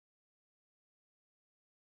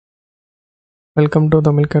Welcome to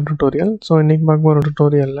தமிழ்கா tutorial. So இன்றைக்கி பார்க்க போகிற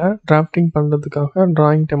டுட்டோரியலில் டிராஃப்டிங் பண்ணுறதுக்காக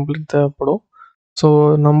ட்ராயிங் டெம்ப்ளேட் தேவைப்படும். ஸோ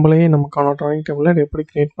நம்மளே நமக்கான ட்ராயிங் டெம்ப்ளேட் எப்படி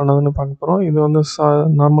க்ரியேட் பண்ணதுன்னு பார்க்க போகிறோம். இது வந்து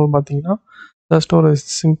நார்மல் பார்த்தீங்கன்னா ஜஸ்ட் ஒரு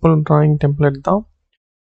சிம்பிள் ட்ராயிங் டெம்ப்ளேட் தான்.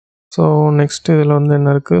 ஸோ நெக்ஸ்ட் இதில் வந்து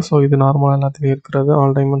என்ன இருக்குது, ஸோ இது நார்மலாக எல்லாத்துலேயும் இருக்கிறது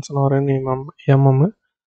ஆல் டைமென்ஷன் ஒரு MM.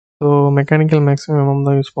 So mechanical maximum MM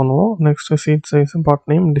தான் யூஸ் பண்ணுவோம். Next seat size, part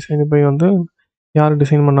name, design போய் வந்து யார்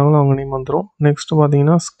டிசைன் பண்ணாங்களோ அவங்க நேம் வந்துடும். நெக்ஸ்ட்டு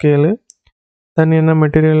பார்த்தீங்கன்னா ஸ்கேலு, தென் என்ன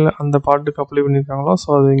மெட்டீரியல் அந்த பார்ட்டுக்கு அப்ளை பண்ணியிருக்காங்களோ ஸோ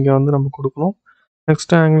அது இங்கே வந்து நம்ம கொடுக்கணும்.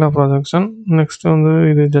 Next angle of projection. Next வந்து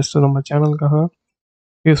இது ஜஸ்ட்டு நம்ம சேனலுக்காக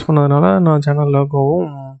யூஸ் பண்ணதுனால நான் சேனல் லோகோவும்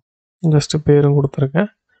ஜஸ்ட்டு பேரும் கொடுத்துருக்கேன்.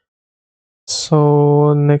 ஸோ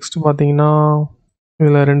நெக்ஸ்ட்டு பார்த்தீங்கன்னா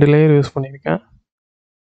இதில் 2 லேயர் யூஸ் பண்ணியிருக்கேன்.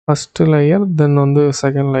 ஃபஸ்ட்டு லேயர் தென் வந்து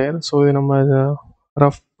செகண்ட் லேயர். ஸோ இது நம்ம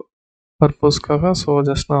ரஃப் பர்பஸ்க்காக ஸோ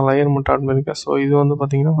ஜஸ்ட் நான் லேயர் மட்டும் ஆட் பண்ணியிருக்கேன். ஸோ இது வந்து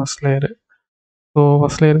பார்த்திங்கன்னா ஃபஸ்ட் லேயரு. ஸோ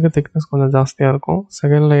ஃபஸ்ட் லேயருக்கு திக்னஸ் கொஞ்சம் ஜாஸ்தியாக இருக்கும்,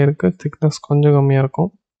 செகண்ட் லேயருக்கு திக்னஸ் கொஞ்சம் கம்மியாக இருக்கும்.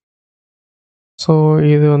 ஸோ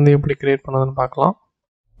இது வந்து எப்படி க்ரியேட் பண்ணதுன்னு பார்க்கலாம்.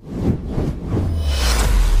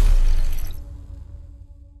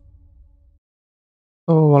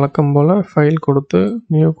 ஸோ வழக்கம் போல் ஃபைல் கொடுத்து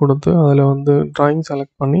நியூ கொடுத்து அதில் வந்து ட்ராயிங்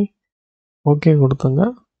செலக்ட் பண்ணி ஓகே கொடுத்துங்க.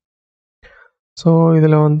 ஸோ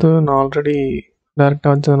இதில் வந்து நான் ஆல்ரெடி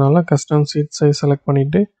டேரெக்டாக வச்சதுனால கஸ்டம் சீட் சைஸ் செலக்ட்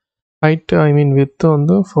பண்ணிவிட்டு ஹைட்டு வித்து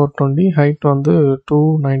வந்து 420, ஹைட் வந்து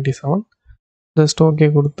 297. ஜஸ்ட் ஓகே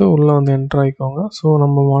கொடுத்து உள்ளே வந்து என்ட்ரு ஆகிக்கோங்க. ஸோ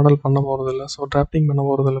நம்ம மாடல் பண்ண போகிறதில்ல, ஸோ டிராஃப்டிங் பண்ண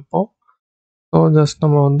போகிறதில்ல இப்போது. ஸோ ஜஸ்ட்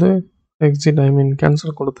நம்ம வந்து எக்ஸிட்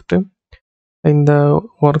கேன்சல் கொடுத்துட்டு இந்த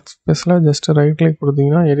ஒர்க் ஸ்பேஸில் ஜஸ்ட் ரைட் கிளிக்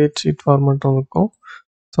கொடுத்தீங்கன்னா எடிட் ஷீட் ஃபார்மேட் இருக்கும்.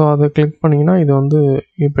 ஸோ அதை கிளிக் பண்ணிங்கன்னா இது வந்து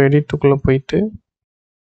இப்போ எடிட்டுக்குள்ளே போயிட்டு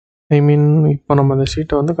இப்போ நம்ம இந்த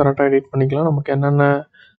ஷீட்டை வந்து கரெக்டாக எடிட் பண்ணிக்கலாம். நமக்கு என்னென்ன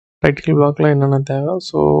டைட்டில் பிளாக்லாம் என்னென்ன தேவை.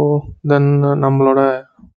 ஸோ தென் நம்மளோட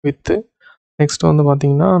வித்து நெக்ஸ்ட் வந்து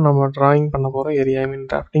பார்த்திங்கன்னா நம்ம ட்ராயிங் பண்ண போகிற ஏரியா,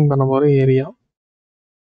 டிராஃப்டிங் பண்ண போகிற ஏரியா.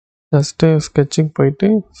 ஜஸ்ட்டு ஸ்கெட்சுக்கு போயிட்டு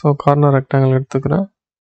ஸோ கார்னர் ரெக்டாங்கிள் எடுத்துக்கிறேன்.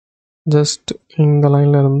 ஜஸ்ட் இந்த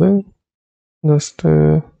லைனில் இருந்து ஜஸ்ட்டு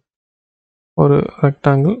ஒரு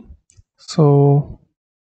ரெக்டாங்கிள். ஸோ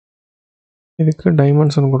இதுக்கு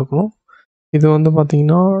டைமென்ஷன் கொடுக்கணும். இது வந்து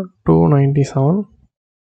பார்த்திங்கன்னா 297.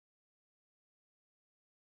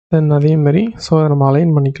 தென் அதேமாரி ஸோ அதை நம்ம அலைன்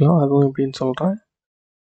பண்ணிக்கலாம், அதுவும் எப்படின்னு சொல்கிறேன்.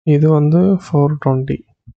 இது வந்து 420.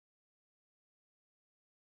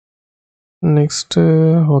 Next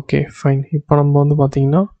okay fine. இப்போ நம்ம வந்து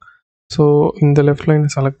பார்த்திங்கன்னா ஸோ இந்த லெஃப்ட்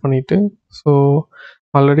லைனை செலக்ட் பண்ணிவிட்டு ஸோ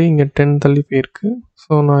ஆல்ரெடி இங்கே 10 தள்ளி போயிருக்கு.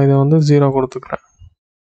 ஸோ நான் இதை வந்து 0 கொடுத்துக்கிறேன்.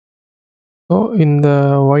 ஸோ இந்த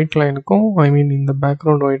ஒயிட் லைனுக்கும் இந்த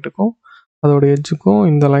பேக்ரவுண்ட் ஒயிட்டுக்கும் அதோட எட்ஜுக்கும்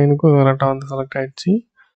இந்த லைனுக்கும் கரெக்டாக வந்து செலக்ட் ஆகிடுச்சு.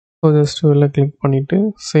 ஸோ ஜஸ்ட் வெளில கிளிக் பண்ணிவிட்டு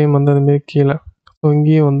சேம் வந்து அதுமாரி கீழே ஸோ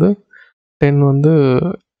இங்கேயும் வந்து 10 வந்து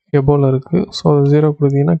எபோவில் இருக்குது. ஸோ அது 0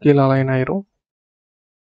 கொடுத்தீங்கன்னா கீழே அலைன் ஆயிரும்.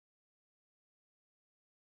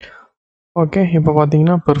 ஓகே இப்போ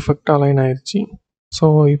பார்த்தீங்கன்னா பெர்ஃபெக்டாக அலைன் ஆயிடுச்சு. ஸோ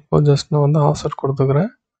இப்போ ஜஸ்ட் நான் வந்து ஆஃப்செட்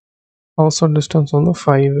கொடுத்துக்கிறேன். ஆஃப்செட் டிஸ்டன்ஸ் வந்து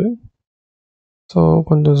 5. ஸோ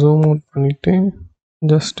கொஞ்சம் ஜூம் அவுட் பண்ணிவிட்டு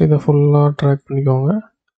ஜஸ்ட் இதை ஃபுல்லாக ட்ராக் பண்ணிக்கோங்க.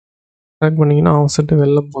 ட்ராக் பண்ணிங்கன்னா ஆஃப்செட்டு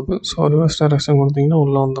வெளில போகுது. ஸோ ரிவர்ஸ் டைரக்ஷன் கொடுத்தீங்கன்னா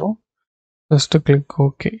உள்ளே வந்துடும். Just click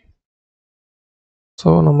okay. ஸோ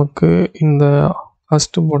நமக்கு இந்த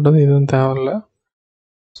ஃபஸ்ட்டு போட்டது எதுவும் தேவையில்லை.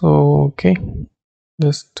 ஸோ ஓகே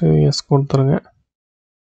ஜஸ்ட்டு எஸ் கொடுத்துருங்க.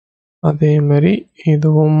 அதேமாரி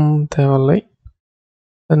இதுவும் தேவையில்லை.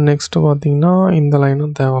 தென் நெக்ஸ்ட்டு பார்த்தீங்கன்னா இந்த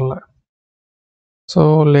லைனும் தேவையில்லை. ஸோ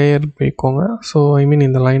லேயர் போய்க்கோங்க. ஸோ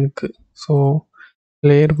இந்த லைனுக்கு ஸோ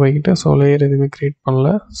லேயர் போய்கிட்டு ஸோ லேயர் எதுவுமே க்ரியேட் பண்ணல.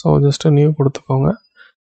 ஸோ ஜஸ்ட்டு நியூ கொடுத்துக்கோங்க.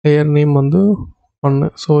 லேயர் நேம் வந்து 1.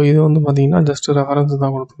 ஸோ இது வந்து பார்த்திங்கன்னா ஜஸ்ட்டு ரெஃபரன்ஸ்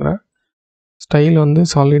தான் கொடுத்துக்கிறேன். ஸ்டைல் வந்து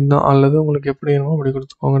சாலிட் தான், அல்லது உங்களுக்கு எப்படி வேணுமோ அப்படி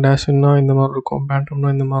கொடுத்துக்கோங்க. டேஷுன்னா இந்த மாதிரி இருக்கும், பேட்டர்னா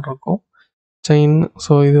இந்த மாதிரி இருக்கும், செயின்.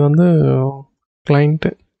 ஸோ இது வந்து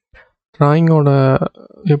கிளைண்ட்டு ட்ராயிங்கோட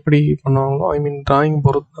எப்படி பண்ணுவாங்களோ ட்ராயிங்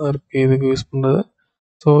பொறுத்து தான் இருக்குது இதுக்கு யூஸ் பண்ணுறது.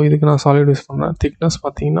 ஸோ இதுக்கு நான் சாலிட் யூஸ் பண்ணுறேன். திக்னஸ்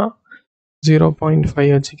பார்த்தீங்கன்னா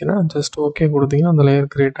 0.5 வச்சுக்கிறேன். ஜஸ்ட் ஓகே கொடுத்தீங்கன்னா அந்த லேயர்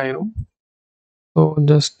க்ரியேட் ஆகிரும். ஸோ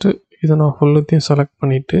ஜஸ்ட்டு இதை நான் ஃபுல்லுத்தையும் செலக்ட்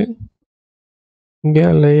பண்ணிவிட்டு இங்கே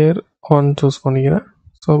லேயர் 1 சூஸ் பண்ணிக்கிறேன்.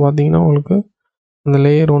 ஸோ பார்த்தீங்கன்னா உங்களுக்கு அந்த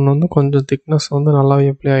லேயர் 1 வந்து கொஞ்சம் திக்னஸ் வந்து நல்லாவே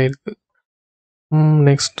அப்ளை ஆகிருக்கு.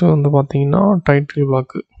 நெக்ஸ்ட்டு வந்து பார்த்தீங்கன்னா டைட்டில்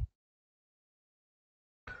பிளாக்கு.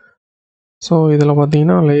 ஸோ இதில்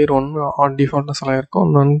பார்த்தீங்கன்னா லேயர் 1 டிஃபால்ட்டாக செலக்ட்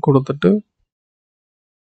இருக்கும். நன் கொடுத்துட்டு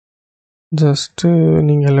ஜஸ்ட்டு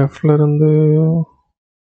நீங்கள் லெஃப்டில் இருந்து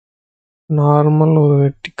நார்மல் ஒரு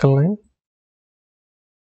வெர்டிக்கல் லைன்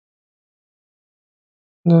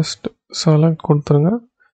ஜஸ்ட் செலக்ட் கொடுத்துருங்க.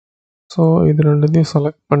 ஸோ இது ரெண்டுத்தையும்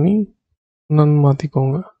செலக்ட் பண்ணி நன்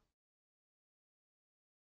மாற்றிக்கோங்க.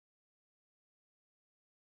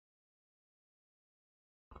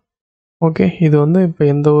 ஓகே, இது வந்து இப்போ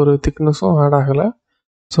எந்த ஒரு திக்னஸும் ஆட் ஆகலை.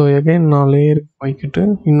 ஸோ எகைன் நான் லேயருக்கு போய்க்கிட்டு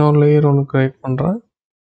இன்னொரு லேயர் ஒன்று க்ரியேட் பண்ணுறேன்.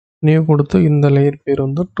 நியூ கொடுத்து இந்த லேயர் பேர்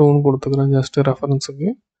வந்து டோன் கொடுத்துக்கிறேன் ஜஸ்ட்டு ரெஃபரன்ஸுக்கு.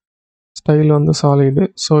 ஸ்டைல் வந்து சாலிடு.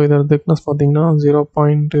 ஸோ இதோட திக்னஸ் பார்த்தீங்கன்னா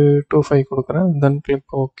 0.25 கொடுக்குறேன். தென்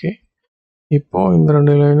கிளிக் ஓகே. இப்போது இந்த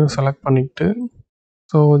 2 லைனும் செலக்ட் பண்ணிக்கிட்டு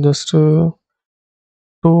ஸோ ஜஸ்ட்டு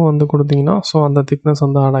 2 வந்து கொடுத்தீங்கன்னா ஸோ அந்த திக்னஸ்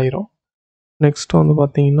வந்து ஆட் ஆயிரும். நெக்ஸ்ட் வந்து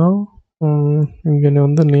பார்த்தீங்கன்னா இங்கே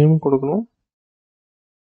வந்து நேம் கொடுக்கணும்.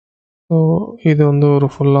 ஸோ இது வந்து ஒரு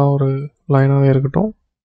ஃபுல்லாக ஒரு லைனாகவே இருக்கட்டும்.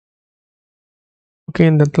 ஓகே,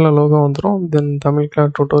 இந்த இடத்துல லோகோ வந்துடும். தென் தமிழ்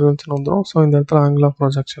கிளாஸ் டுட்டோரியல்ஸ்னு வந்துடும். ஸோ இந்த இடத்துல ஆங்கிள் ஆஃப்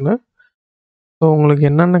ப்ரொஜெக்ஷனு. ஸோ உங்களுக்கு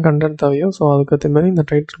என்னென்ன கண்டென்ட் தேவையோ ஸோ அதுக்கேற்ற மாதிரி இந்த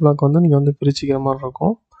டைட்டில் பிளாக் வந்து நீங்கள் வந்து பிரிச்சுக்கிற மாதிரி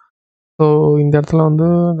இருக்கும். ஸோ இந்த இடத்துல வந்து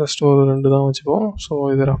ஜஸ்ட் ஒரு 2 தான் வச்சுப்போம். ஸோ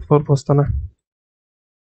இது ரஃப் பர்பஸ் தானே.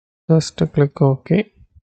 Just click okay.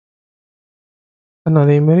 தென்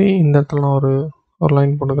அதேமாரி இந்த இடத்துல நான் ஒரு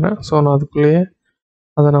லைன் போட்டுக்கிறேன். ஸோ நான் அதுக்குள்ளேயே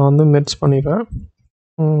அதை நான் வந்து மெர்ஜ் பண்ணிடுவேன்.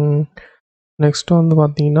 நெக்ஸ்ட்டு வந்து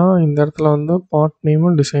பார்த்தீங்கன்னா இந்த இடத்துல வந்து பார்ட்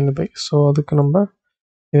நேமும் டிசைன் பை. ஸோ அதுக்கு நம்ம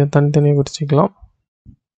இதை தனித்தனியாக பிரிச்சுக்கலாம்.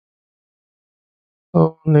 ஸோ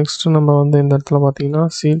நெக்ஸ்ட்டு நம்ம வந்து இந்த இடத்துல பார்த்தீங்கன்னா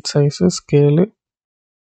சீட் சைஸு ஸ்கேலு.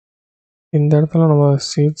 இந்த இடத்துல நம்ம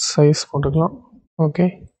சீட் சைஸ் போட்டுக்கலாம். ஓகே,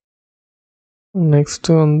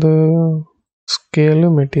 நெக்ஸ்ட்டு வந்து ஸ்கேலு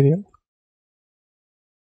மெட்டீரியல்.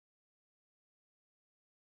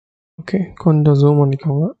 ஓகே, கொஞ்சம் ஜூம்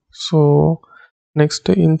பண்ணிக்கோங்க. ஸோ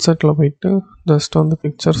நெக்ஸ்ட்டு இன்சர்ட்டில் போயிட்டு ஜஸ்ட் வந்து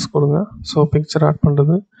பிக்சர்ஸ் கொடுங்க. ஸோ பிக்சர் ஆட்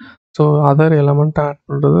பண்ணுறது. ஸோ அதர் எலமெண்ட் ஆட்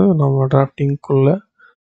பண்ணுறது நம்ம டிராஃப்டிங்குள்ளே.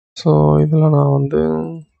 ஸோ இதில் நான் வந்து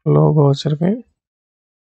லோகோ வச்சுருக்கேன்.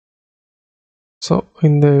 ஸோ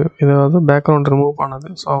இதாவது பேக்ரவுண்ட் ரிமூவ் பண்ணது.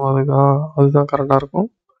 ஸோ அதுதான் கரெக்டாக இருக்கும்.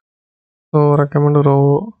 So recommend row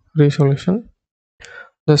resolution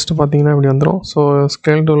just பார்த்தீங்கன்னா இப்படி வந்துடும். ஸோ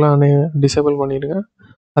ஸ்கேல் டூவில் டிசேபிள் பண்ணிவிடுங்க.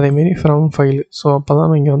 அதேமாரி ஃப்ரம் ஃபைலு. ஸோ அப்போ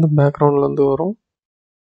தான் இங்கே வந்து பேக்ரவுண்ட்லேருந்து வரும்.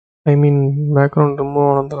 ஐ மீன் பேக்ரவுண்ட் ரிமூவ்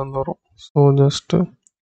ஆனதுலேருந்து வரும். ஸோ ஜஸ்ட்டு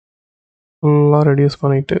ஃபுல்லாக ரெடியூஸ்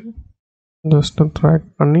பண்ணிவிட்டு ஜஸ்ட்டு ட்ராக்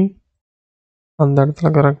பண்ணி அந்த இடத்துல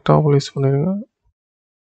கரெக்டாக ப்ளேஸ் பண்ணிடுங்க.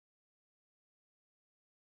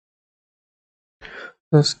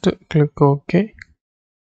 Just click okay.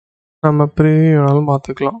 நம்ம ப்ரீவியூ வேணாலும்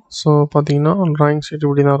பார்த்துக்கலாம். ஸோ பார்த்தீங்கன்னா ட்ராயிங் ஷீட்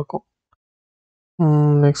இப்படி தான் இருக்கும்.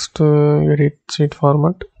 Next edit sheet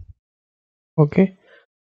format. Okay,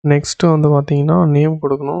 next வந்து பார்த்தீங்கன்னா நேம்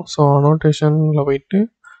கொடுக்கணும். ஸோ அனோட்டேஷனில் போயிட்டு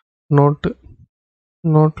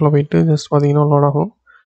நோட்டில் போயிட்டு ஜஸ்ட் பார்த்தீங்கன்னா லோட் ஆகும்.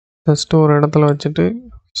 ஜஸ்ட்டு ஒரு இடத்துல வச்சுட்டு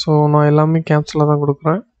ஸோ நான் எல்லாமே கேப்ஸில் தான்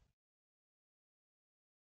கொடுக்குறேன்.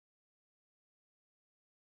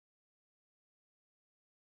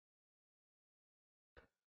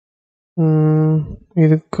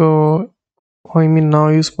 இதுக்கு ஐ மீன்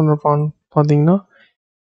நான் யூஸ் பண்ணுற ஃபாண்ட் பார்த்தீங்கன்னா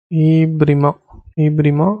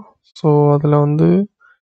ஈப்ரிமா. ஸோ அதில் வந்து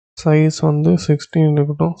சைஸ் வந்து 16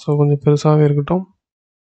 இருக்கட்டும். ஸோ கொஞ்சம் பெருசாகவே இருக்கட்டும்.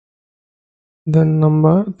 தென்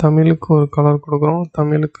நம்ம தமிழுக்கு ஒரு கலர் கொடுக்குறோம்.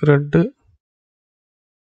 தமிழுக்கு ரெட்டு.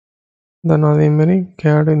 தென் அதேமாரி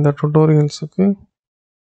கேடு இந்த டுட்டோரியல்ஸுக்கு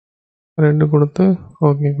ரெட்டு கொடுத்து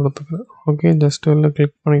ஓகே கொடுத்துக்கிறேன். ஓகே, ஜஸ்ட் வெளில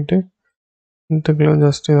கிளிக் பண்ணிவிட்டு இன்ட்டுக்குள்ளே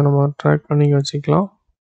ஜஸ்ட் இதை நம்ம ட்ராக் பண்ணி வச்சுக்கலாம்.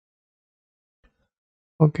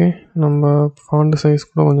 ஓகே, நம்ம ஃபாண்ட் சைஸ்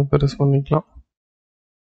கூட கொஞ்சம் பெருசு பண்ணிக்கலாம்.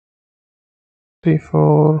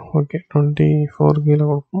 34. ஓகே, 24 கீழே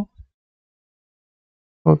கொடுப்போம்.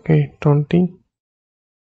 Okay, 20.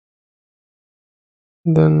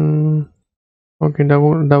 Then okay,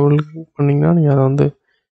 double click பண்ணிங்கன்னா நீங்கள் அதை வந்து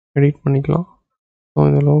எடிட் பண்ணிக்கலாம். ஸோ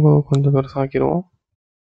இந்த லோகோ கொஞ்சம் பெருசாக்கிடுவோம்.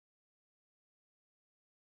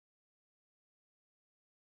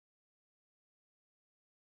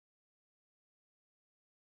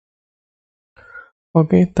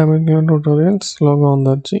 ஓகே, தமிழ் டுட்டோரியல்ஸ் லோகோ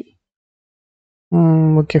வந்தாச்சு.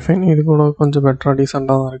 Okay fine. இது கூட கொஞ்சம் பெட்டராக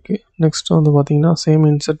டீசெண்டாக தான் இருக்குது. நெக்ஸ்ட்டு வந்து பார்த்தீங்கன்னா சேம்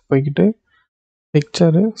இன்சர்ட் போய்கிட்டு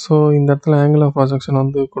பிக்சரு. ஸோ இந்த இடத்துல ஆங்கிள் ஆஃப் ப்ரொஜெக்ஷன்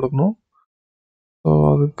வந்து கொடுக்கணும். ஸோ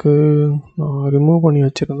அதுக்கு நான் ரிமூவ் பண்ணி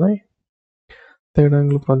வச்சுருந்தேன் தேர்ட்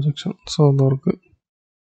ஆங்கிள் ப்ரொஜெக்ஷன். ஸோ அது இருக்குது.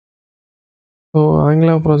 ஸோ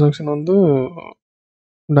ஆங்கிள் ஆஃப் ப்ரொஜெக்ஷன் வந்து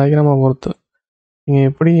டயக்ராமை பொறுத்து நீங்கள்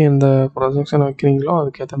எப்படி இந்த ப்ரொஜெக்ஷன் வைக்கிறீங்களோ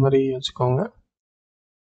அதுக்கேற்ற மாதிரி வச்சுக்கோங்க.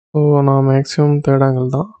 ஸோ நான் மேக்ஸிமம் தேர்ட் ஆங்கிள்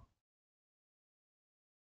தான்.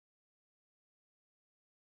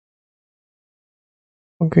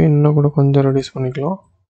 ஓகே, இன்னும் கூட கொஞ்சம் ரெடியூஸ் பண்ணிக்கலாம்.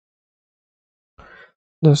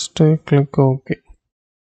 Just click okay.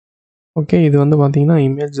 ஓகே, இது வந்து பார்த்தீங்கன்னா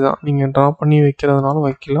இமேஜ் தான். நீங்கள் ட்ரா பண்ணி வைக்கிறதுனாலும்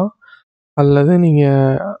வைக்கலாம். அல்லது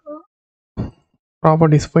நீங்கள்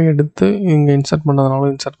ப்ராப்பர்ட்டிஸ் போய் எடுத்து இங்கே இன்சர்ட்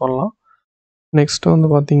பண்ணுறதுனாலும் இன்சர்ட் பண்ணலாம். நெக்ஸ்ட்டு வந்து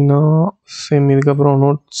பார்த்தீங்கன்னா சேம் இதுக்கப்புறம்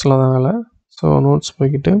நோட்ஸில் தான் வேலை. ஸோ நோட்ஸ்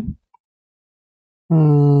போய்கிட்டு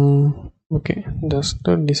ஓகே,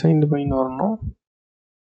 ஜஸ்ட்டு டிசைன்டு பைன்னு வரணும்.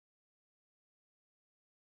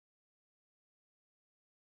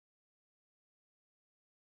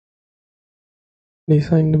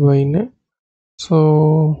 டிசைன்டு பைன்னு. ஸோ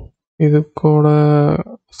இது கூட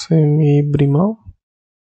சேம் ஈப்ரிமா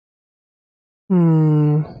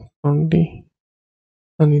 20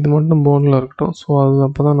 அண்ட் இது மட்டும் போர்டில் இருக்கட்டும். ஸோ அது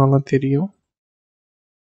அப்போ தான் நல்லா தெரியும்.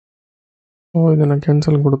 ஸோ இதை நான்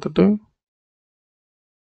கேன்சல் கொடுத்துட்டு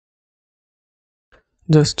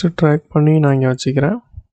ஜஸ்ட்டு ட்ராக் பண்ணி நான் இங்கே வச்சுக்கிறேன்.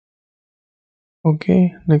 ஓகே,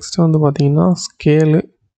 நெக்ஸ்ட்டு வந்து பார்த்தீங்கன்னா ஸ்கேலு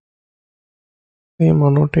சேம்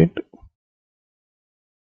அனோட்டேட்.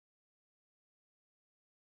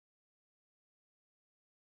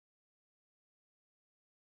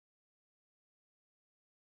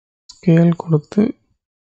 ஸ்கேல் கொடுத்து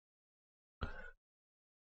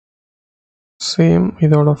சேம்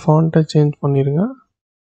இதோட ஃபாண்ட்டை சேஞ்ச் பண்ணிடுங்க.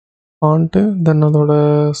 ஃபாண்ட்டு தென் அதோட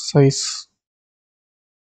சைஸ்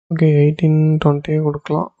ஓகே 1820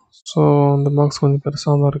 கொடுக்கலாம். ஸோ அந்த பாக்ஸ் கொஞ்சம்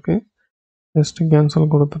பெருசாக தான் இருக்குது. ஜஸ்ட்டு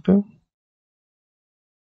கேன்சல் கொடுத்துட்டு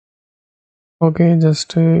ஓகே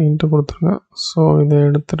ஜஸ்ட்டு இன்ட்டு கொடுத்துருங்க. ஸோ இதை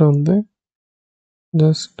எடுத்துகிட்டு வந்து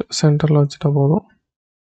ஜஸ்ட் சென்டரில் வச்சுட்டா போதும்.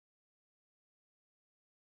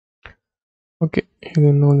 ஓகே, இது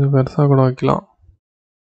இன்னும் கொஞ்சம் பெருசாக கூட வைக்கலாம்.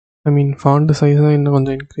 ஐ மீன் ஃபாண்ட் சைஸை இன்னும்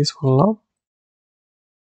கொஞ்சம் இன்க்ரீஸ் பண்ணலாம்.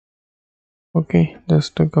 ஓகே,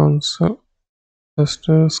 ஜஸ்ட்டு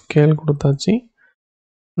ஜஸ்ட்டு ஸ்கேல் கொடுத்தாச்சு.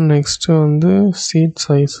 நெக்ஸ்ட்டு வந்து சீட்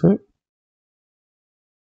சைஸு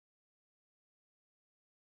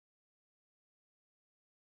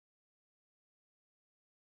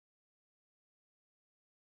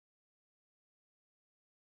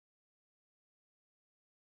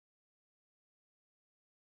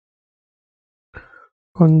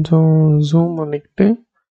கொஞ்சம் ஜூம் பண்ணிக்கிட்டு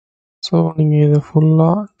ஸோ நீங்கள் இதை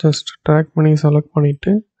ஃபுல்லாக ஜஸ்ட் ட்ராக் பண்ணி செலக்ட்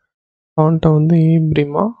பண்ணிவிட்டு ஃபாண்ட்டை வந்து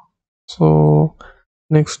ஈப்ரிமா. ஸோ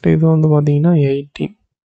நெக்ஸ்ட் இது வந்து பார்த்தீங்கன்னா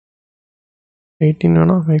 18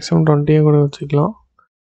 வேணால் மேக்ஸிமம் 20 கூட வச்சுக்கலாம்.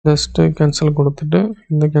 ஜஸ்ட்டு கேன்சல் கொடுத்துட்டு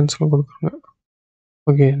இந்த கேன்சல் கொடுத்துருங்க.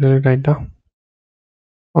 ஓகே, டெலிட் ஆகிட்டா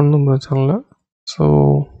ஒன்றும் பிரச்சனை இல்லை. ஸோ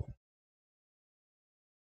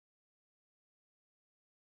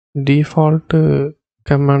டிஃபால்ட்டு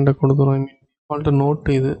கமாண்டை கொடுத்துருவோம். ஐ மீன் டிஃபால்ட்டு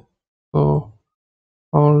நோட்டு இது. ஸோ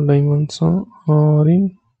ஆல் டைமென்ஷன் ஆர் இன்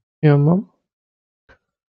MM.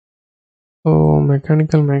 So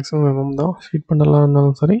mechanical maximum MM தான். ஷீட் பண்ணலாக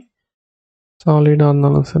இருந்தாலும் சரி, சாலிடாக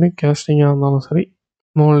இருந்தாலும் சரி, கேஸ்டிங்காக இருந்தாலும் சரி,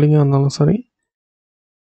 மோல்டிங்காக இருந்தாலும் சரி.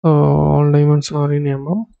 ஸோ ஆல் டைமென்ஷன் ஆர் இன்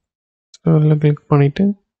எம்எம். ஸோ இதில் கிளிக் பண்ணிவிட்டு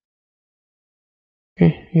ஓகே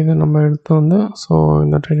இதை நம்ம எடுத்து வந்து ஸோ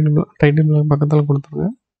இந்த டைட்டில் பக்கத்தில் கொடுத்துருங்க.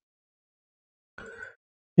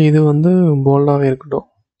 இது வந்து போல்டாகவே இருக்கட்டும்.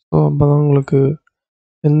 ஸோ அப்போ தான் உங்களுக்கு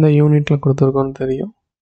எந்த யூனிட்டில் கொடுத்துருக்கோன்னு தெரியும்.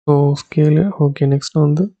 So scale okay. நெக்ஸ்ட்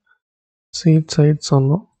வந்து சீட் சைட்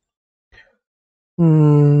சொன்னோம்.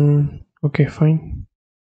 Okay fine.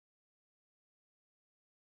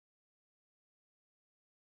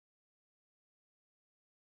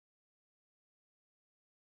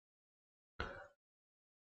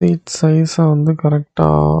 சீட் சைஸை வந்து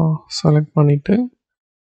கரெக்டாக செலக்ட் பண்ணிவிட்டு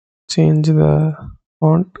change the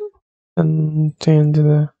font and change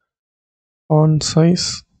the font size.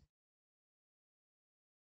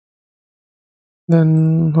 Then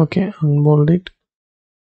okay, unbold it.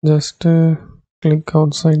 Just click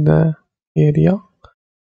outside the area,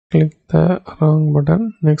 click the wrong button.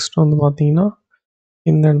 Next வந்து பார்த்தீங்கன்னா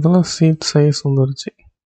இந்த இடத்துல சீட் சைஸ் வந்துருச்சு.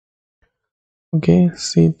 Okay,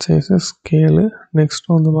 seat size scale. Next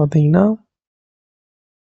வந்து பார்த்தீங்கன்னா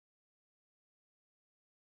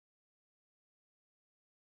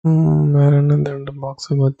வேறு என்ன இந்த 2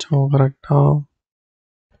 பாக்ஸுக்கு வச்சோம் கரெக்டாக.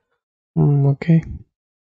 ஓகே,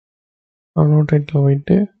 அனோட்டேட்டில்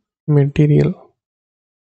போயிட்டு மெட்டீரியல்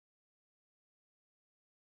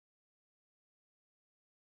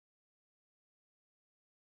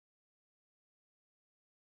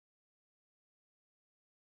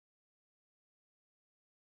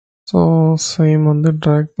ஸோ சேம் வந்து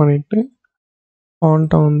ட்ராக் பண்ணிவிட்டு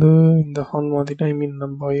ஃபாண்ட்டை வந்து இந்த ஃபாண்ட் மாற்றிட்டு ஐ மீன்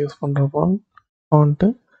நம்ம யூஸ் பண்ணுற ஃபாண்ட்டு.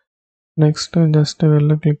 நெக்ஸ்ட்டு ஜஸ்ட்டு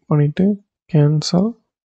வெளில கிளிக் பண்ணிவிட்டு கேன்சல்.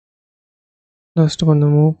 ஜஸ்ட்டு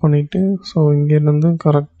கொஞ்சம் மூவ் பண்ணிவிட்டு ஸோ இங்கேருந்து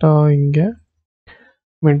கரெக்டாக இங்கே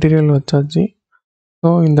மெட்டீரியல் வச்சாச்சு. ஸோ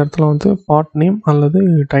இந்த இடத்துல வந்து பார்ட் நேம் அல்லது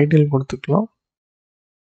டைட்டில் கொடுத்துக்கலாம்.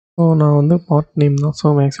 ஸோ நான் வந்து பார்ட் நேம் தான்.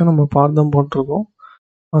 ஸோ மேக்ஸிமம் நம்ம பார்ட் தான் போட்டிருக்கோம்,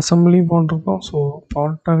 அசம்பிளி போட்டிருக்கோம். ஸோ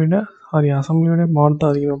பார்ட்டை விட அசம்பிளியோட பார்ட்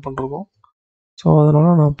தான் அதிகமாக பண்ணிருக்கோம். ஸோ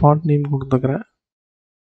அதனால் நான் பார்ட் நேம் கொடுத்துக்கிறேன்.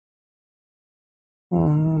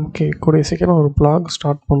 ஓகே, கூடிய சீக்கிரம் ஒரு பிளாக்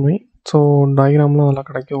ஸ்டார்ட் பண்ணுவேன். ஸோ டயக்ராம்லாம் அதெல்லாம்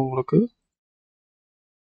கிடைக்கும் உங்களுக்கு.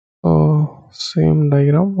 So same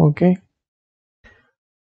diagram. Okay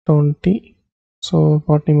 20. So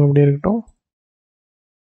part name அப்படியே இருக்கட்டும்.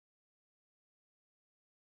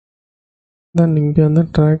 தென் இங்கே வந்து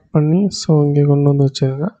ட்ராக் பண்ணி ஸோ இங்கே கொண்டு வந்து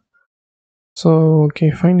வச்சுருங்க. ஸோ ஓகே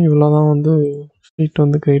ஃபைன், இவ்வளோ தான் வந்து ஷீட்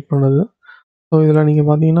வந்து க்ரியேட் பண்ணுது. ஸோ இதில் நீங்கள்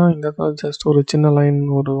பார்த்தீங்கன்னா இந்த இடத்துல ஜஸ்ட் ஒரு சின்ன லைன்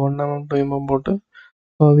ஒரு 1 mm 2 mm போட்டு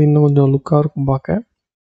ஸோ அது இன்னும் கொஞ்சம் லுக்காக இருக்கும் பார்க்க.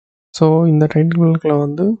 ஸோ இந்த டைட்டில்களுக்குள்ள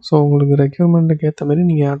வந்து ஸோ உங்களுக்கு ரெக்யூர்மெண்ட்டுக்கு ஏற்ற மாதிரி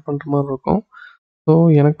நீங்கள் ஆட் பண்ணுற மாதிரி இருக்கும். ஸோ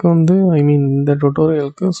எனக்கு வந்து இந்த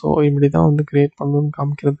டுட்டோரியலுக்கு ஸோ இப்படி தான் வந்து க்ரியேட் பண்ணணும்னு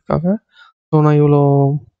காமிக்கிறதுக்காக ஸோ நான் இவ்வளோ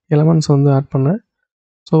எலமெண்ட்ஸ் வந்து ஆட் பண்ணேன்.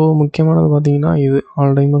 ஸோ முக்கியமானது பார்த்தீங்கன்னா இது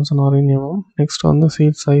ஆல் டைமென்ஷன் ஆர்என்எம், நெக்ஸ்ட் வந்து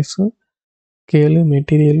seat size, scale,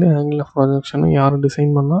 material, angle of ப்ரொஜெக்ஷனு, யார்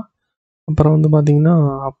டிசைன் பண்ணால், அப்புறம் வந்து பார்த்தீங்கன்னா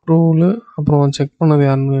அப்ரூவலு, அப்புறம் செக் பண்ணது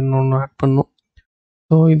யாருன்னு இன்னொன்று ஆட் பண்ணணும்.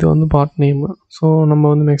 ஸோ இது வந்து பார்ட் நேமு. ஸோ நம்ம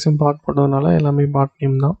வந்து மேக்ஸிமம் பார்ட் போட்டதுனால எல்லாமே பார்ட்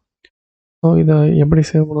நேம் தான். ஸோ இதை எப்படி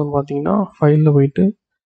சேவ் பண்ணணும்னு பார்த்தீங்கன்னா ஃபைலில் போயிட்டு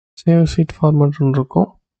சேவ் ஷீட் ஃபார்மேட்னு இருக்கும்.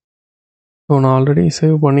 ஸோ நான் ஆல்ரெடி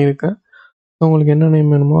சேவ் பண்ணியிருக்கேன். ஸோ உங்களுக்கு என்ன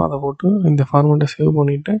நேம் வேணுமோ அதை போட்டு இந்த ஃபார்மேட்டை சேவ்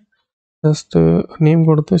பண்ணிவிட்டு ஜஸ்ட்டு நேம்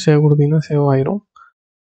கொடுத்து சேவ் கொடுத்தீங்கன்னா சேவ் ஆயிரும்.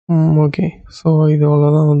 ஓகே, ஸோ இது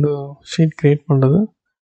அவ்வளோதான் வந்து ஷீட் க்ரியேட் பண்ணுறது.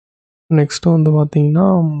 நெக்ஸ்ட்டு வந்து பார்த்தீங்கன்னா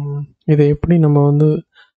இதை எப்படி நம்ம வந்து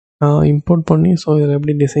இம்போர்ட் பண்ணி ஸோ இதில்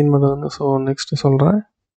எப்படி டிசைன் பண்ணுறதுன்னு ஸோ நெக்ஸ்ட்டு சொல்கிறேன்.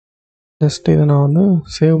 ஜஸ்ட் இதை நான் வந்து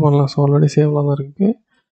சேவ் பண்ணலாம். ஸோ ஆல்ரெடி சேவ்லாம் தான் இருக்குது.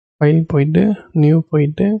 ஃபைல் போயிட்டு நியூ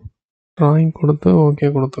போயிட்டு ட்ராயிங் கொடுத்து ஓகே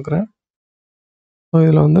கொடுத்துக்கிறேன். ஸோ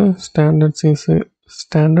இதில் வந்து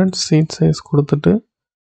ஸ்டாண்டர்ட் சீட் சைஸ் கொடுத்துட்டு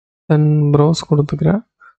தென் ப்ரௌஸ் கொடுத்துக்கிறேன்.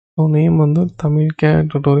 ஸோ நேம் வந்து Tamil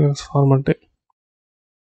tutorials format.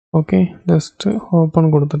 Okay, just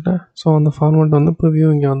open கொடுத்துட்டேன். ஸோ அந்த ஃபார்மேட் வந்து ப்ரிவ்யூ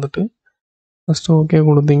இங்கே வந்துட்டு ஜஸ்ட்டு ஓகே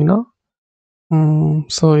கொடுத்தீங்கன்னா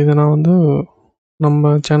ஸோ இதை நான் வந்து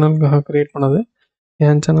நம்ம சேனலுக்காக க்ரியேட் பண்ணது,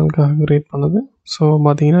 என் சேனலுக்காக க்ரியேட் பண்ணது. ஸோ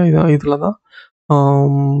பார்த்தீங்கன்னா இதில் தான்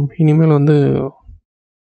இனிமேல் வந்து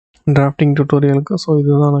டிராஃப்டிங் டுட்டோரியலுக்கு ஸோ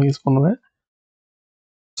இதுதான் நான் யூஸ் பண்ணுவேன்.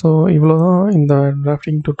 ஸோ இவ்வளோ தான் இந்த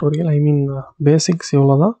டிராஃப்டிங் டுட்டோரியல், பேசிக்ஸ்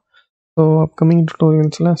இவ்வளோ தான். ஸோ அப்கமிங்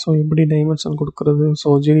டுட்டோரியல்ஸில் ஸோ எப்படி டைமென்ஷன் கொடுக்குறது, ஸோ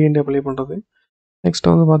ஜிடிஎன்டி அப்ளை பண்ணுறது,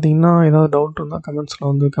 நெக்ஸ்ட் வந்து பார்த்தீங்கன்னா ஏதாவது டவுட் இருந்தால் கமெண்ட்ஸில்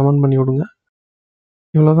வந்து கமெண்ட் பண்ணி விடுங்க.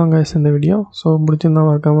 இவ்வளோ தான் கைஸ் இந்த வீடியோ. ஸோ பிடிச்சிருந்தா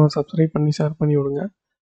மறக்காமல் சப்ஸ்கிரைப் பண்ணி ஷேர் பண்ணி விடுங்க.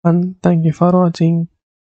 அண்ட் தேங்க்யூ ஃபார் வாட்சிங்.